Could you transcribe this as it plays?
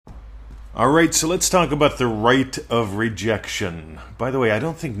Alright, so let's talk about the right of rejection. By the way, I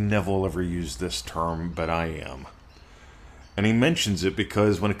don't think Neville ever used this term, but I am. And he mentions it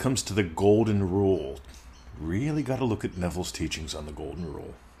because when it comes to the Golden Rule, really got to look at Neville's teachings on the Golden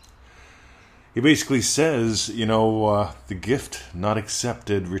Rule. He basically says, the gift not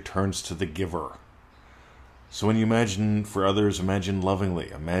accepted returns to the giver. So when you imagine for others, imagine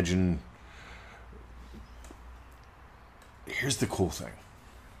lovingly. Here's the cool thing.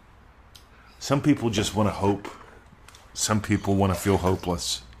 Some people just want to hope. Some people want to feel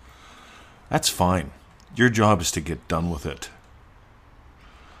hopeless. That's fine. Your job is to get done with it.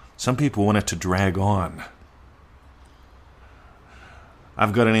 Some people want it to drag on.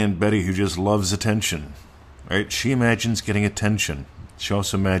 I've got an Aunt Betty who just loves attention. Right? She imagines getting attention. She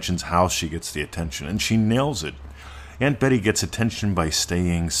also imagines how she gets the attention. And she nails it. Aunt Betty gets attention by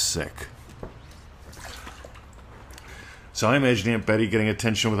staying sick. So I imagine Aunt Betty getting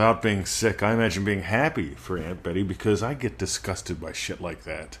attention without being sick. I imagine being happy for Aunt Betty because I get disgusted by shit like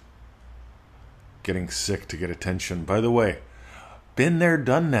that. Getting sick to get attention. By the way, been there,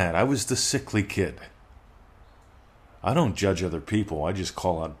 done that. I was the sickly kid. I don't judge other people. I just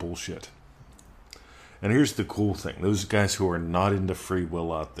call out bullshit. And here's the cool thing. Those guys who are not into free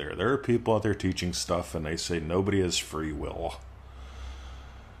will out there. There are people out there teaching stuff and they say nobody has free will.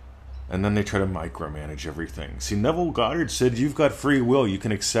 And then they try to micromanage everything. See, Neville Goddard said you've got free will. You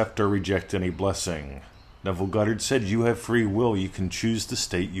can accept or reject any blessing. Neville Goddard said you have free will. You can choose the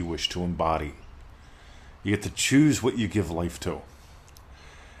state you wish to embody. You get to choose what you give life to.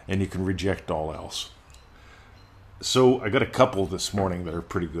 And you can reject all else. So I got a couple this morning that are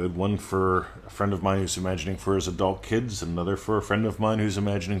pretty good. One for a friend of mine who's imagining for his adult kids. Another for a friend of mine who's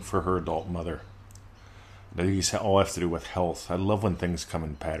imagining for her adult mother. These all have to do with health. I love when things come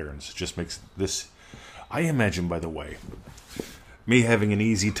in patterns. It just makes this... I imagine, by the way, me having an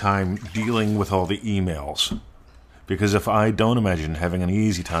easy time dealing with all the emails. Because if I don't imagine having an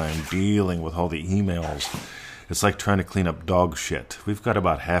easy time dealing with all the emails, it's like trying to clean up dog shit. We've got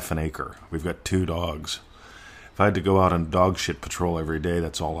about half an acre. We've got 2 dogs. If I had to go out on dog shit patrol every day,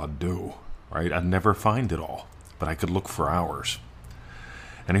 that's all I'd do. Right? I'd never find it all. But I could look for hours.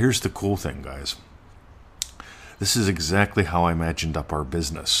 And here's the cool thing, guys. This is exactly how I imagined up our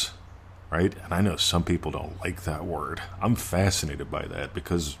business, right? And I know some people don't like that word. I'm fascinated by that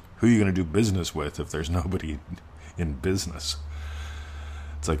because who are you going to do business with if there's nobody in business?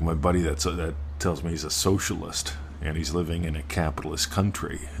 It's like my buddy that tells me he's a socialist and he's living in a capitalist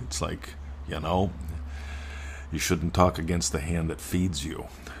country. It's like, you shouldn't talk against the hand that feeds you.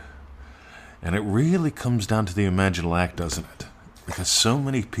 And it really comes down to the imaginal act, doesn't it? Because so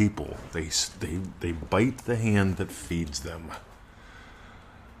many people, they bite the hand that feeds them.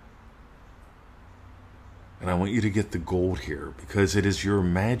 And I want you to get the gold here, because it is your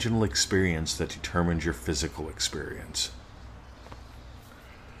imaginal experience that determines your physical experience.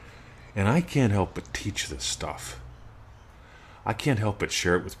 And I can't help but teach this stuff. I can't help but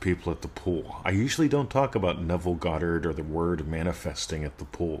share it with people at the pool. I usually don't talk about Neville Goddard or the word manifesting at the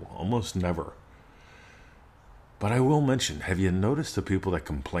pool. Almost never. But I will mention, have you noticed the people that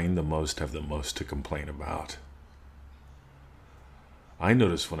complain the most have the most to complain about? I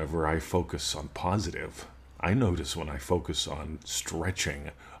notice whenever I focus on positive, I notice when I focus on stretching,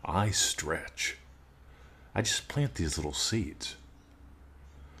 I stretch. I just plant these little seeds.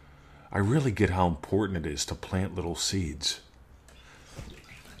 I really get how important it is to plant little seeds.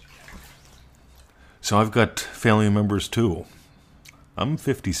 So I've got family members too. I'm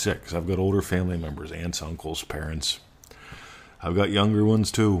 56. I've got older family members, aunts, uncles, parents. I've got younger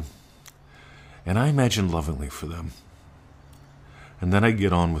ones too. And I imagine lovingly for them. And then I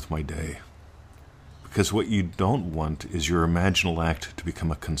get on with my day. Because what you don't want is your imaginal act to become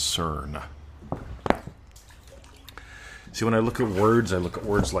a concern. See, when I look at words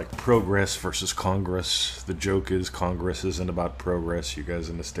like progress versus Congress. The joke is Congress isn't about progress. You guys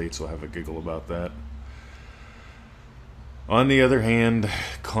in the States will have a giggle about that. On the other hand,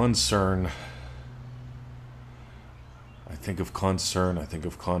 concern. I think of concern, I think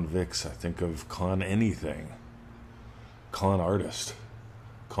of convicts, I think of con anything. Con artist,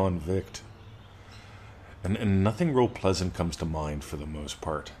 convict. And nothing real pleasant comes to mind for the most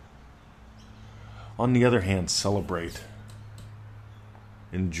part. On the other hand, celebrate.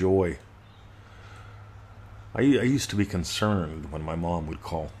 Enjoy. I used to be concerned when my mom would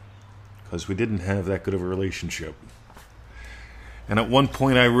call, because we didn't have that good of a relationship. And at one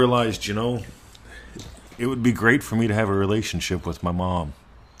point I realized, it would be great for me to have a relationship with my mom.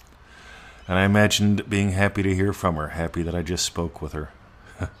 And I imagined being happy to hear from her, happy that I just spoke with her.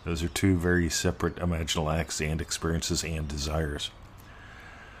 Those are 2 very separate imaginal acts and experiences and desires.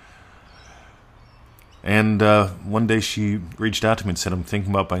 And one day she reached out to me and said, I'm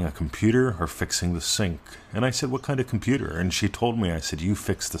thinking about buying a computer or fixing the sink. And I said, what kind of computer? And she told me, I said, you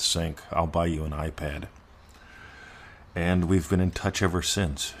fix the sink. I'll buy you an iPad. And we've been in touch ever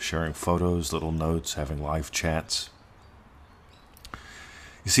since, sharing photos, little notes, having live chats.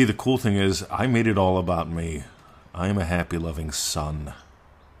 You see, the cool thing is, I made it all about me. I am a happy, loving son.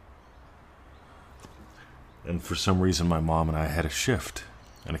 And for some reason, my mom and I had a shift.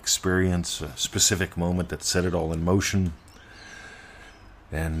 An experience, a specific moment that set it all in motion.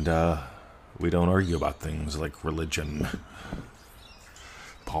 And we don't argue about things like religion,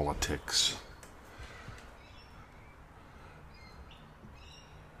 politics.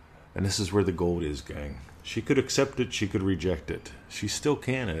 And this is where the gold is, gang. She could accept it, she could reject it. She still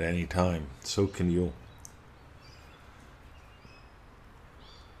can at any time. So can you.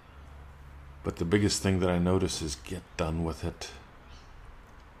 But the biggest thing that I notice is get done with it.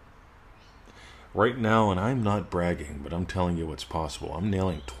 Right now, and I'm not bragging, but I'm telling you what's possible. I'm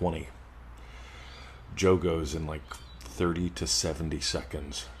nailing 20. Joe goes in like 30 to 70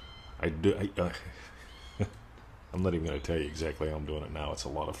 seconds. I'm not even going to tell you exactly how I'm doing it now. It's a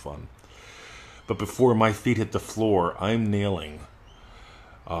lot of fun. But before my feet hit the floor, I'm nailing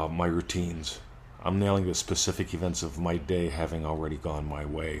my routines. I'm nailing the specific events of my day having already gone my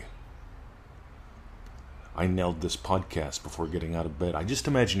way. I nailed this podcast before getting out of bed. I just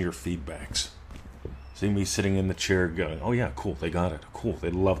imagine your feedbacks. See me sitting in the chair going, oh yeah, cool, they got it. Cool, they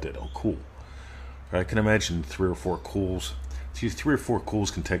loved it. Oh, cool. I can imagine 3 or 4 cools. See, 3 or 4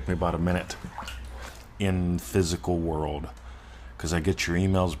 cools can take me about a minute in physical world. Because I get your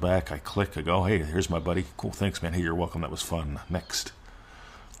emails back, I click, I go, hey, here's my buddy. Cool, thanks, man. Hey, you're welcome. That was fun. Next.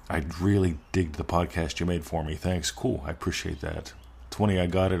 I really digged the podcast you made for me. Thanks. Cool, I appreciate that. 20, I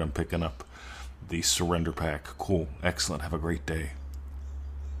got it. I'm picking up the surrender pack. Cool, excellent. Have a great day.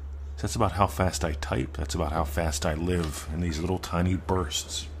 That's about how fast I type. That's about how fast I live in these little tiny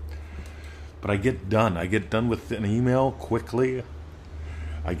bursts. But I get done. I get done with an email quickly.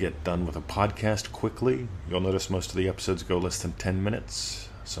 I get done with a podcast quickly. You'll notice most of the episodes go less than 10 minutes.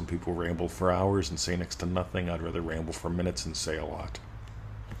 Some people ramble for hours and say next to nothing. I'd rather ramble for minutes and say a lot.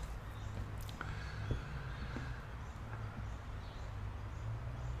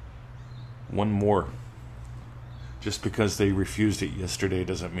 One more. Just because they refused it yesterday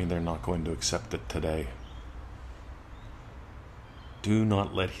doesn't mean they're not going to accept it today. Do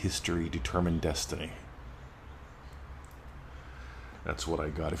not let history determine destiny. That's what I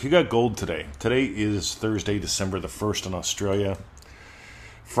got. If you got gold today is Thursday, December the 1st in Australia.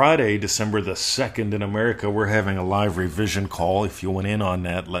 Friday, December the 2nd in America, we're having a live revision call. If you went in on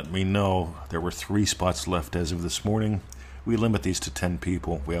that, let me know. There were 3 spots left as of this morning. We limit these to 10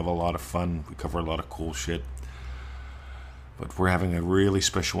 people. We have a lot of fun. We cover a lot of cool shit. But we're having a really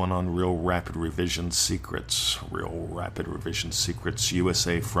special one on Real Rapid Revision Secrets. Real Rapid Revision Secrets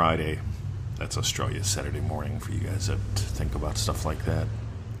USA Friday. That's Australia Saturday morning for you guys that think about stuff like that.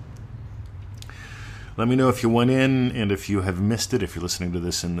 Let me know if you went in and if you have missed it, if you're listening to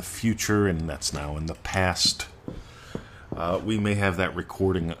this in the future, and that's now in the past. We may have that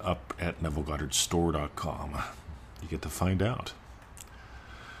recording up at NevilleGoddardStore.com. You get to find out.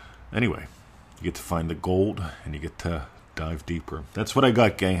 Anyway, you get to find the gold, and you get to dive deeper. That's what I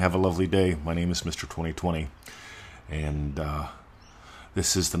got, gang. Have a lovely day. My name is Mr. 2020, and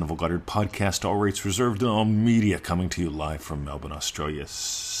this is the Neville Goddard Podcast, all rates reserved, all media, coming to you live from Melbourne, Australia,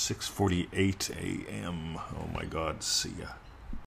 6:48 a.m. Oh my God, see ya.